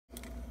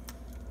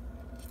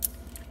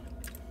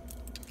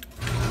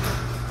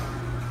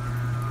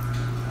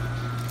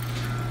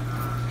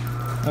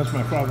That's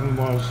my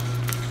father-in-law's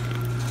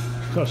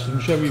custom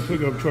Chevy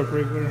pickup truck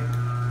right there.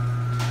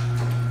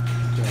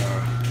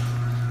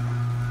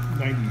 It's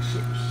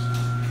 96.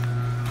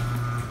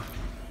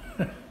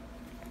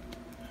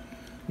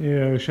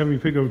 Yeah, Chevy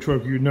pickup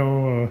truck, you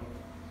know.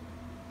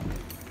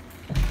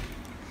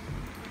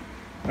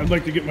 I'd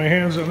like to get my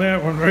hands on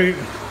that one, right?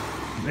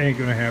 Ain't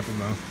gonna happen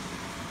though.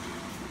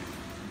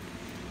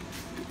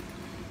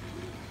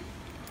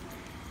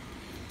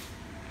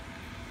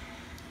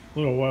 A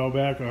little while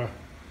back,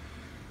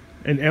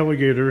 an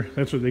alligator,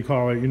 that's what they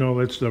call it, you know,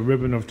 that's the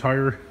ribbon of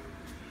tire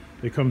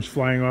that comes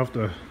flying off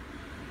those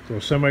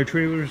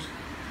semi-trailers.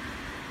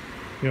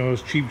 You know,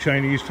 those cheap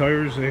Chinese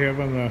tires they have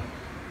on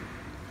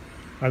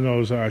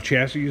those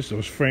chassis,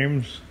 those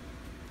frames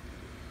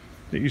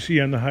that you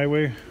see on the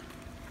highway.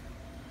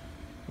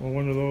 Well,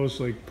 one of those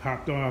like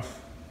popped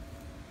off,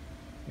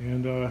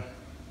 and that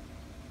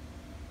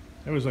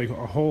was like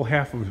a whole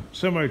half of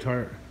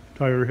semi-tire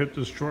hit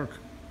this truck.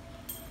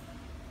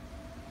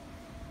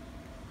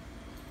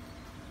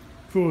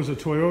 If it was a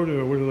Toyota,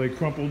 it would have like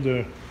crumpled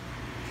the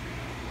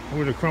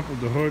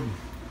hood.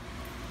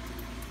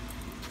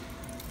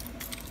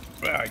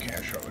 Well, I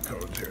can't show the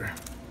codes here.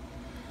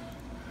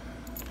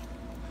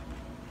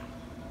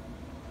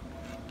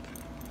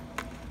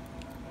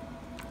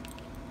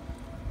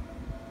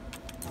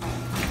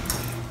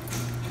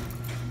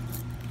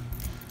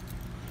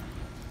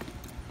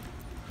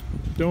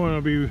 Don't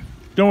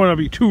want to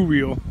be too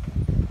real.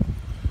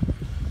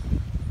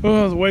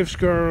 Oh, the wife's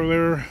car over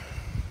there.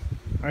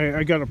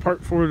 I got a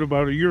part for it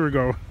about a year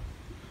ago,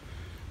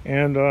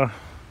 and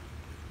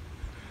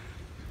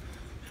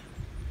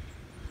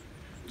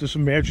this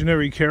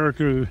imaginary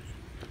character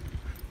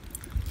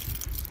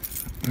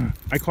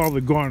I call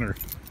the goner.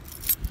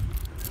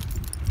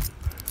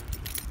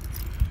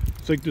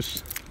 It's like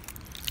this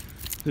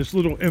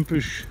little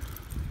impish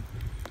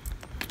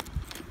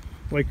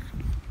like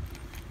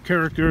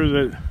character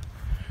that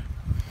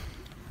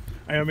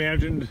I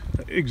imagined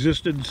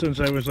existed since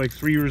I was like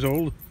 3 years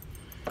old.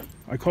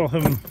 I call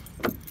him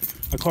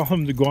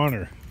the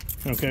goner.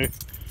 Okay,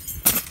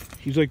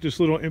 he's like this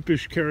little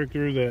impish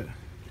character that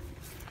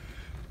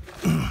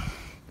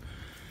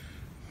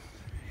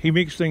he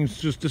makes things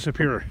just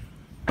disappear.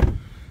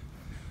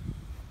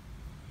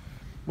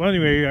 Well,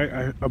 anyway,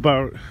 I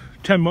about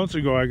 10 months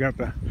ago I got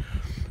the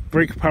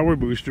brake power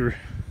booster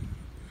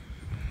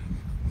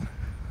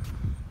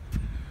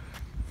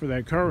for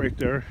that car right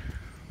there,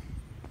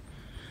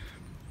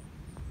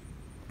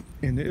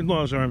 and the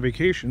in-laws are on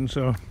vacation,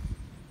 so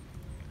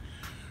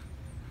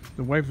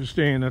the wife is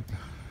staying at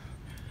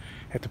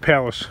the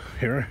palace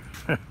here.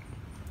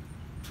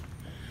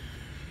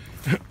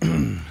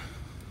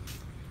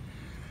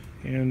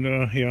 And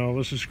you know,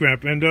 this is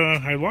scrap, and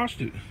I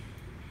lost it.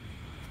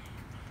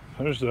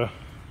 There's the,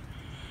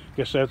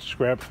 guess that's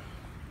scrap.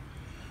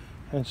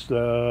 That's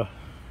the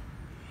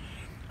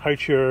high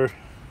chair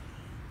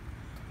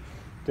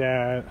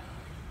that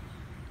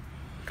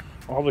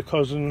all the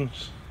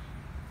cousins,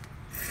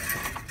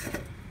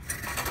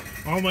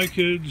 all my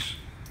kids,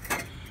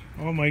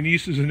 all my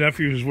nieces and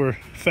nephews were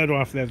fed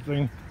off that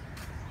thing.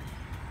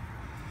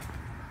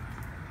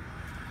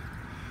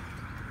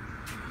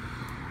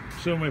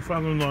 So my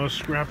father-in-law is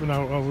scrapping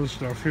out all this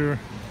stuff here.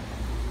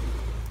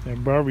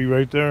 That Barbie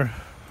right there.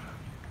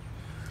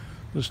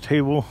 This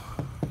table.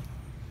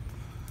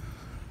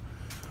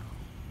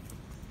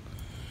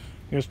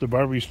 Guess the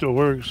Barbie still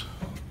works.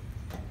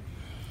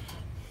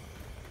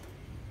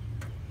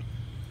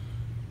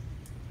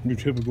 Your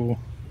typical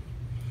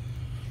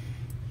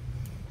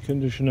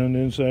condition on the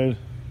inside.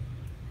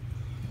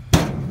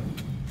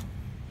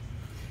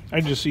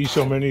 I just see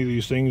so many of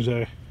these things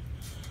that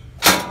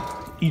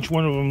each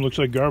one of them looks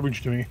like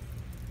garbage to me.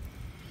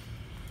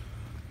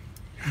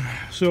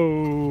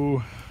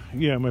 So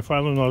yeah, my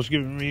father-in-law is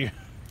giving me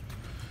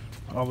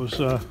all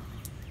this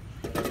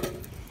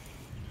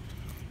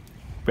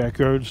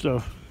backyard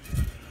stuff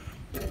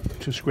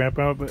to scrap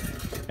out, but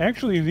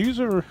actually these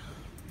are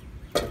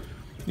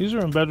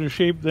in better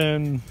shape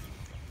than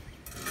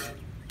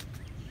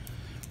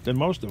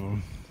most of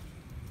them.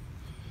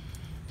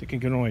 I think I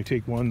can only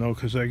take one though,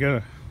 because I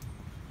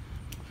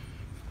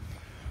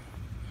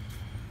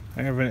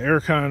have an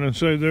aircon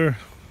inside there,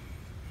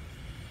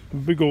 a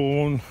big old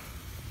one.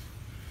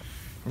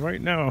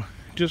 Right now,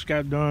 just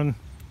got done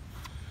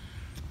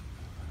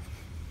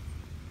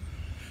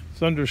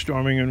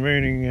thunderstorming and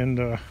raining, and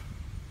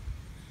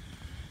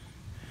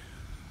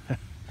as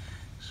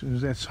soon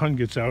as that sun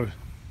gets out,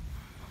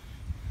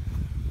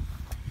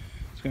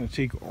 it's going to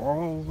take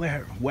all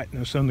that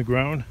wetness on the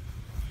ground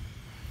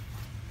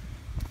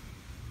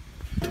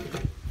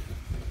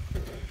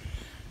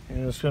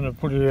and it's going to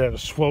put it at a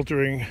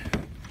sweltering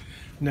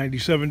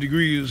 97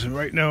 degrees, and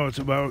right now it's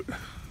about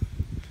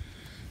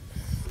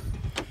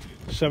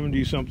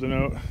 70 something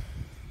out.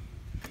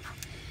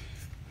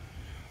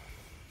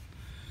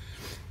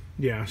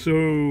 Yeah,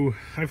 so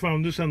I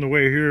found this on the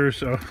way here,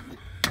 so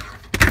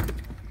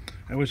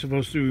I was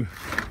supposed to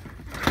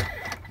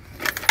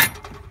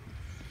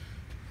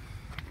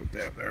put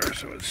that there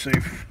so it's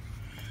safe.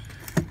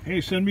 Hey,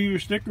 send me your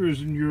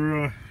stickers and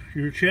your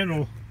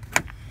channel.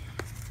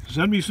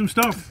 Send me some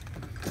stuff,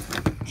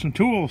 some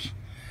tools.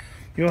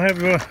 You'll have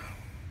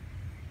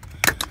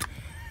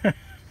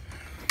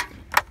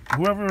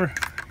whoever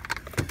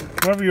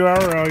you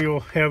are,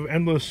 you'll have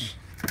endless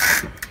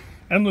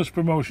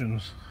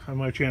promotions on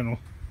my channel,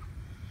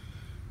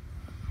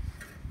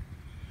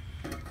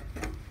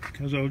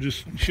 because I'll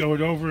just show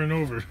it over and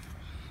over,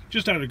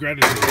 just out of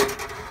gratitude.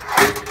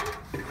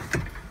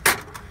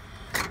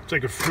 It's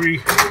like a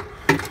free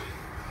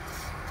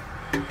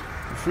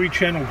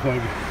channel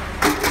plug.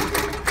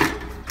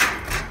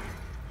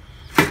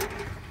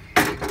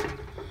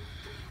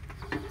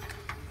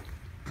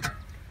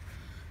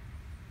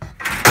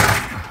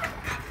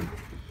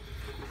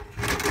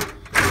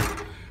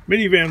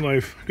 Minivan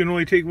life. Can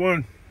only take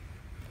one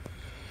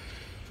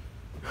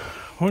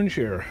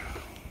share.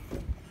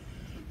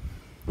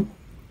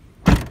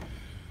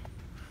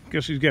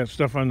 Guess he's got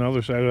stuff on the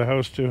other side of the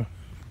house too.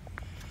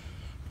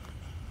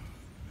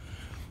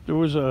 There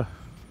was a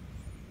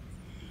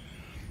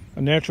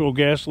natural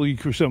gas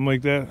leak or something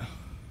like that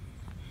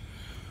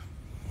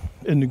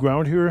in the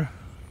ground here.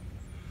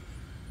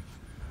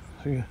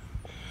 See?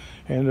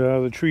 And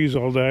the trees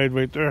all died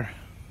right there.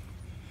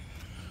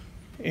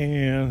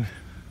 And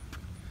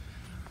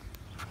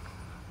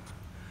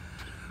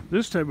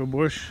this type of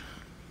bush,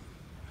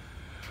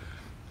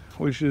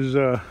 which is,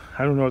 I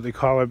don't know what they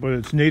call it, but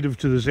it's native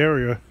to this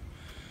area.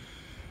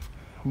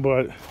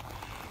 But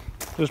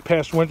this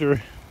past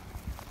winter,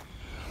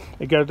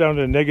 it got down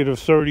to negative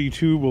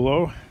 32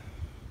 below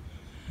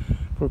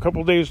for a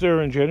couple days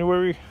there in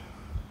January.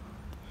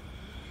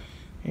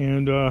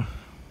 And the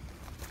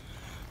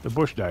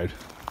bush died.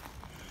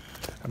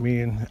 I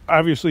mean,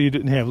 obviously it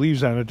didn't have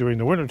leaves on it during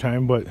the winter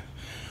time, but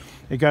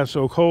it got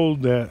so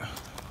cold that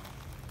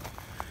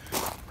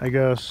I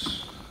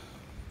guess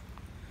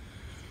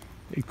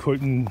it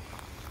couldn't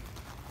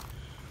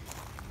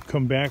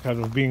come back out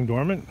of being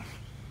dormant.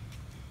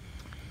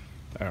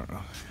 I don't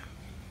know.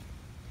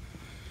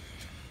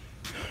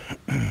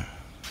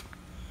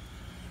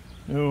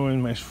 Oh,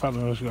 and my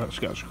father-in-law's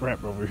got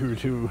scrap over here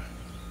too.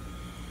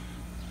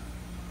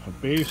 A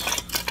base.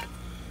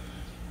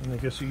 And I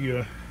guess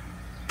he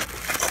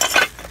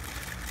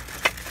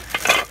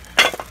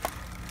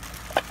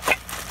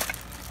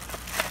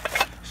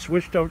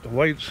switched out the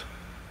lights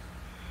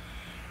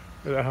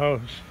for the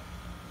house.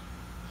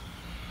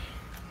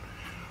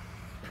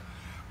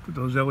 Put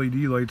those LED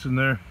lights in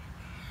there.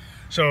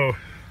 So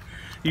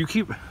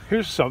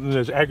here's something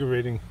that's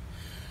aggravating.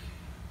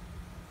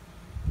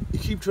 You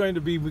keep trying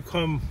to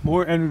become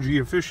more energy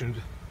efficient,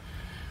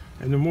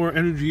 and the more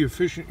energy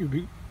efficient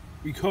you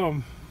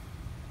become,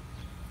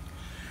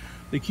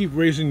 they keep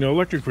raising the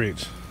electric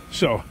rates.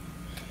 So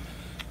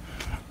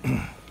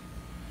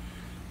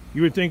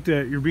you would think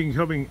that you're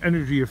becoming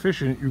energy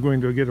efficient, you're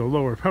going to get a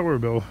lower power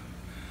bill,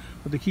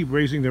 but they keep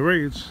raising the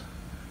rates.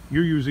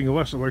 You're using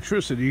less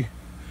electricity,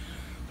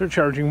 they're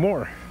charging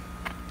more.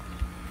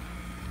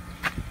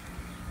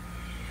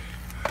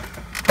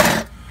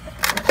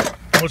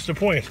 What's the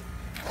point?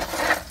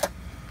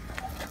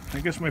 I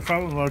guess my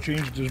father-in-law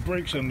changed his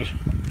brakes on the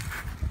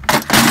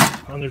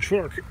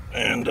truck,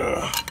 and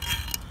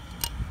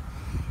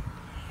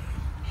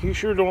he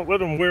sure don't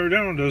let them wear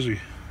down, does he?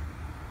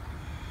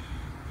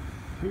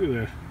 Look at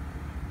that.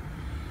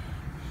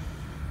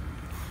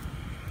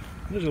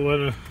 There's a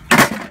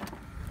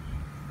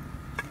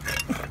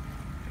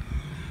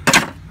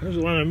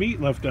lot of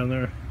meat left down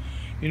there.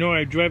 You know,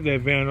 I drive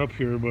that van up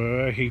here,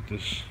 but I hate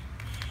this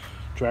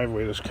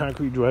driveway, this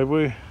concrete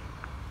driveway.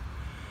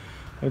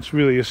 It's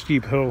really a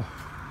steep hill.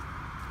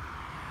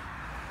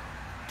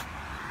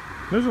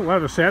 There's a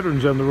lot of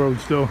Saturns on the road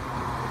still.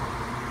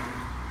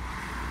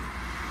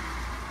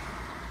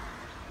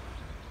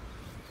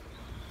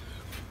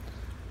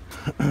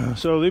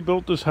 So they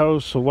built this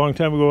house a long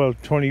time ago,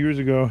 about 20 years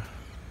ago,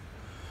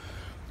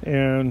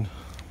 and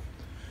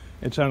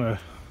it's on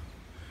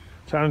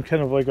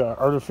kind of like a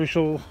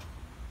artificial,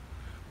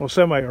 well,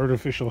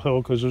 semi-artificial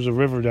hill, because there's a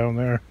river down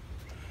there,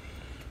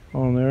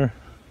 on there.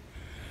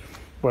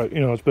 But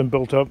you know, it's been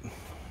built up,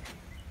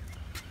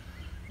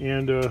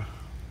 and the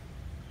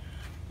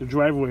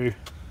driveway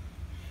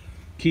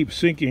keeps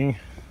sinking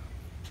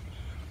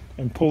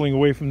and pulling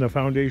away from the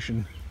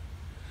foundation,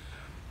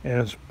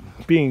 and it's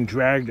being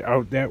dragged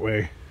out that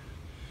way.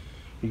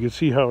 You can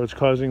see how it's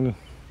causing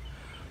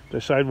the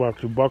sidewalk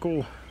to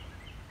buckle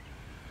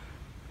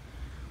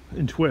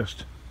and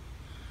twist,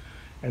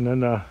 and then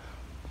the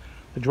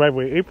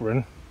driveway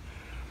apron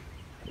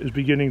is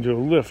beginning to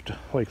lift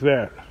like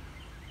that,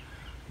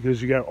 because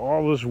you got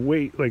all this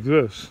weight like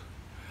this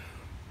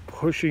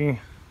pushing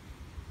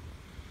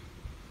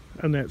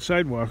on that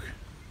sidewalk,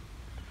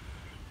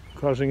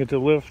 causing it to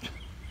lift.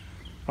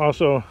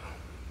 Also,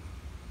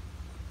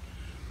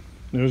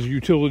 there's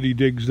utility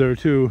digs there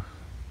too,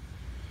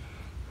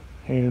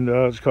 and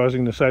it's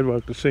causing the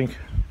sidewalk to sink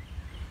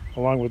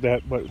along with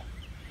that. But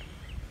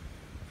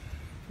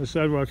the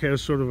sidewalk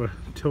has sort of a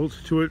tilt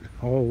to it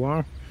all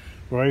along.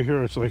 Right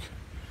here it's like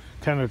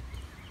kind of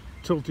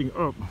tilting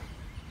up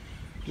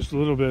just a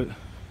little bit,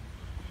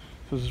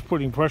 because it's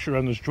putting pressure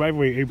on this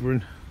driveway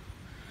apron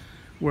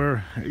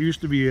where it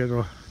used to be at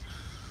a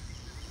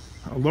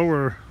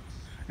lower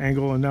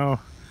angle, and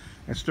now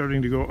it's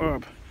starting to go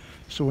up.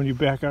 So when you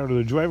back out of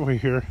the driveway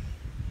here,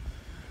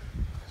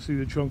 see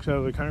the chunks out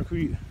of the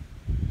concrete?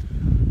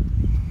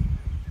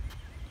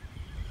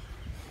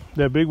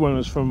 That big one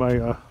is from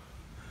my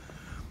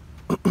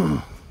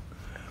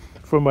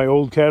from my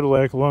old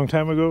Cadillac a long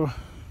time ago.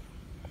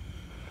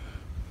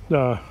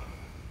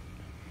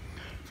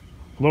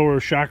 Lower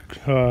shock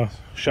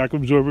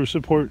absorber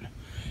support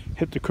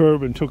hit the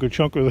curb and took a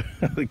chunk of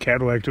the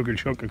Cadillac took a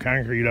chunk of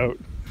concrete out.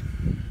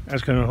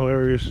 That's kind of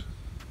hilarious.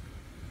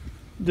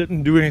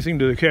 Didn't do anything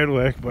to the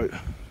Cadillac, but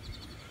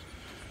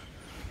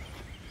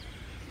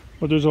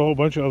there's a whole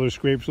bunch of other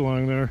scrapes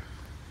along there.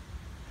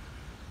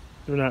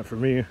 They're not for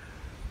me.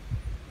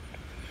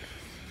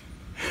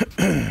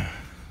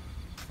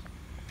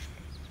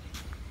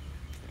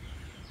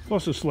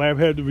 Plus the slab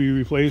had to be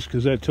replaced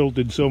because that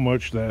tilted so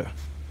much that,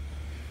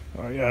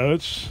 oh yeah,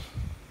 that's,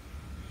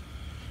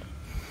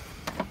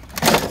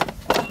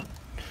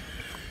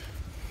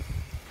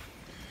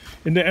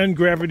 in the end,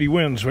 gravity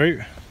wins,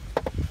 right?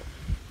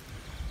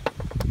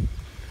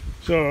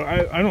 So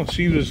I don't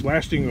see this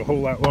lasting a whole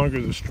lot longer,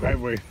 this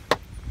driveway.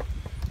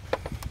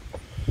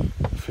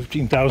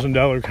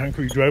 $15,000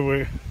 concrete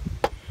driveway.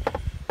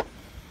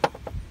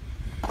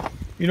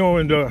 You know,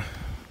 and a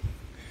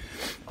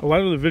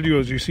lot of the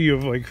videos you see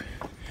of like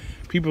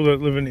people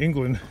that live in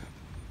England,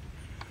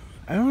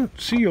 I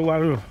don't see a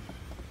lot of,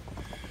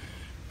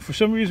 for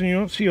some reason you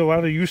don't see a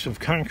lot of use of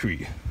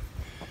concrete.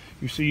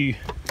 You see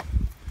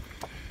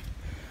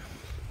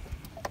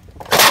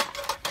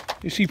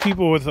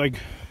people with like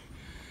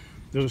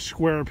those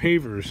square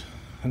pavers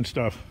and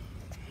stuff,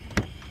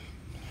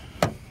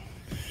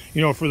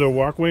 you know, for their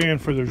walkway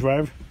and for their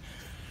drive.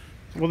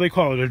 Well, they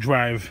call it a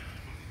drive.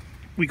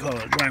 We call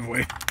it a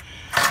driveway.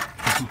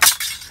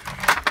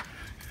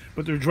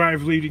 But their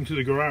drive leading to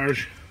the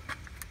garage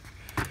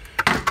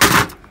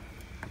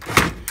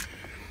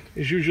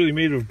is usually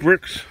made of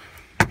bricks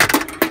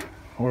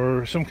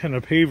or some kind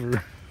of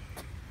paver.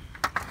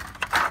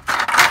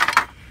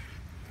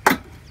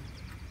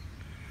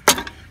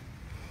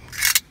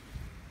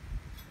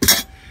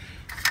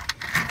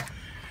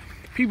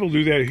 People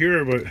do that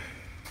here, but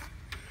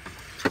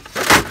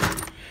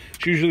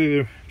it's usually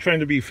they're trying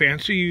to be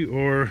fancy,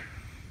 or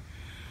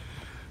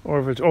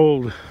if it's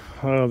old,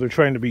 they're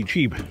trying to be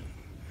cheap.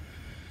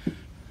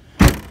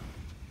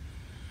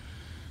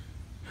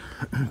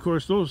 Of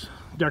course, those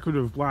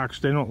decorative blocks,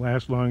 they don't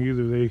last long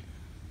either.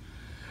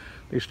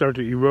 They start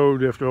to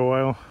erode after a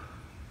while.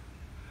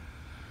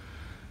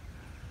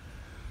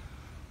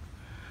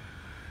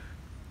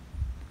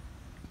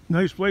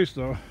 Nice place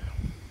though.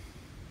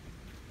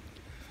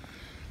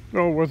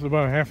 Oh, worth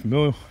about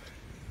 $500,000.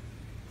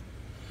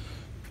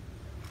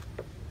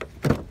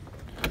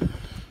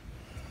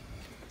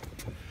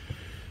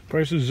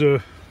 Prices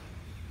of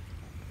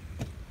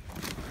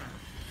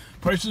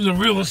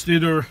real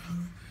estate are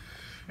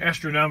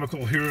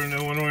astronomical here in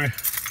Illinois,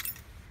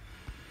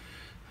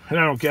 and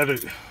I don't get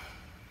it.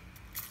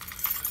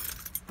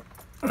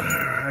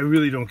 I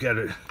really don't get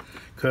it,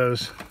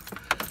 because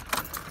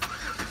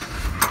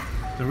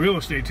the real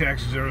estate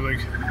taxes are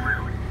like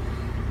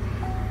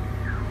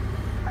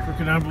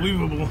freaking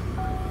unbelievable.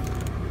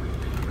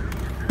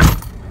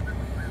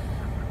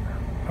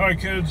 Hi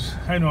kids,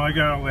 I know I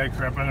got all that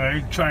crap, and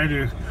I try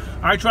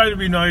to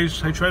be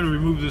nice. I try to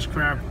remove this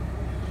crap,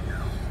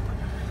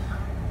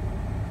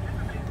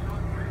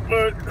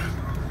 but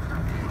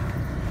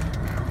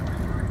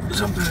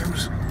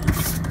sometimes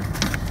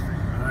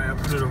I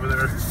put it over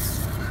there.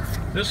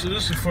 This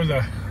is for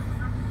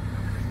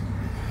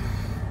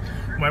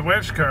my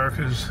wife's car,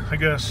 because I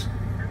guess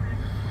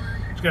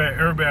it's got an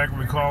airbag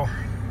recall,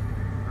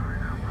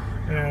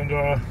 and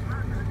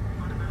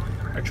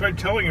I tried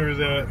telling her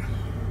that,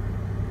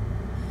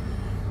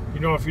 you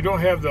know, if you don't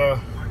have the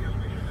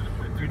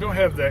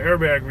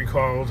airbag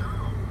recalled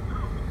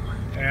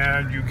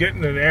and you get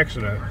in an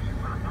accident,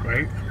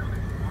 right,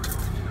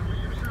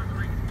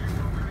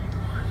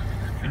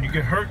 and you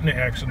get hurt in the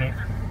accident,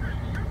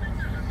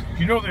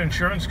 you know the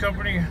insurance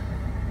company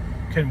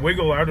can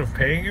wiggle out of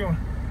paying you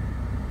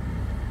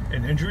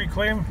an injury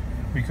claim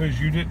because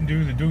you didn't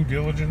do the due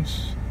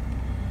diligence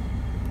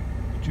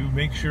to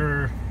make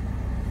sure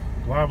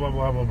blah blah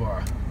blah blah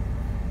blah.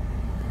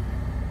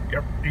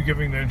 Yep, you're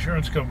giving the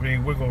insurance company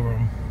wiggle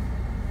room.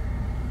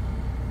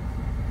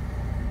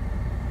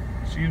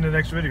 See you in the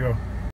next video.